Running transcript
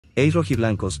El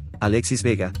rojiblancos, Alexis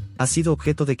Vega, ha sido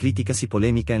objeto de críticas y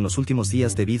polémica en los últimos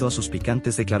días debido a sus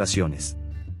picantes declaraciones.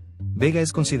 Vega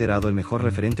es considerado el mejor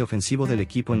referente ofensivo del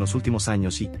equipo en los últimos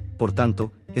años y, por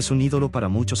tanto, es un ídolo para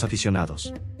muchos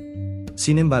aficionados.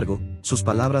 Sin embargo, sus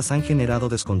palabras han generado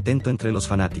descontento entre los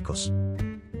fanáticos.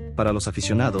 Para los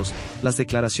aficionados, las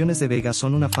declaraciones de Vega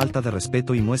son una falta de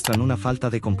respeto y muestran una falta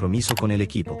de compromiso con el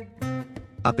equipo.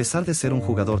 A pesar de ser un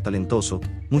jugador talentoso,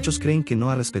 muchos creen que no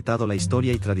ha respetado la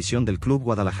historia y tradición del Club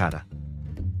Guadalajara.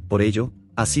 Por ello,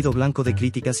 ha sido blanco de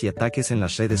críticas y ataques en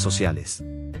las redes sociales.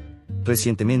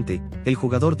 Recientemente, el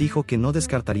jugador dijo que no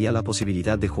descartaría la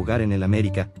posibilidad de jugar en el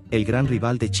América, el gran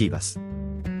rival de Chivas.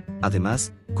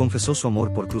 Además, confesó su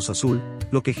amor por Cruz Azul,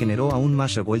 lo que generó aún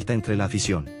más revuelta entre la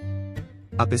afición.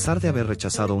 A pesar de haber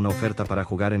rechazado una oferta para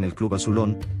jugar en el club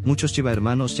azulón, muchos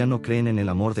chivahermanos ya no creen en el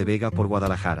amor de Vega por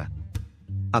Guadalajara.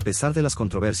 A pesar de las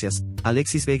controversias,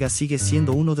 Alexis Vega sigue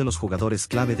siendo uno de los jugadores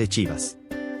clave de Chivas.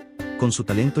 Con su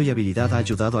talento y habilidad ha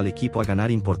ayudado al equipo a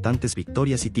ganar importantes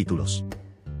victorias y títulos.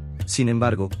 Sin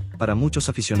embargo, para muchos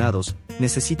aficionados,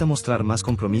 necesita mostrar más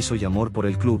compromiso y amor por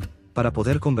el club, para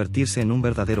poder convertirse en un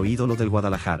verdadero ídolo del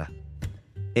Guadalajara.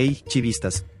 Hey,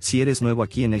 chivistas, si eres nuevo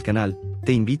aquí en el canal,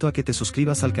 te invito a que te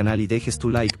suscribas al canal y dejes tu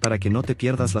like para que no te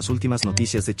pierdas las últimas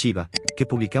noticias de Chiva, que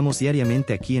publicamos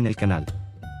diariamente aquí en el canal.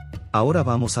 Ahora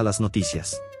vamos a las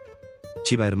noticias.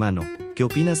 Chiva hermano, ¿qué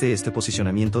opinas de este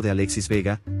posicionamiento de Alexis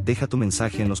Vega? Deja tu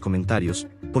mensaje en los comentarios,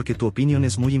 porque tu opinión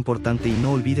es muy importante y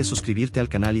no olvides suscribirte al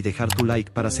canal y dejar tu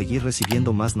like para seguir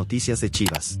recibiendo más noticias de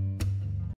Chivas.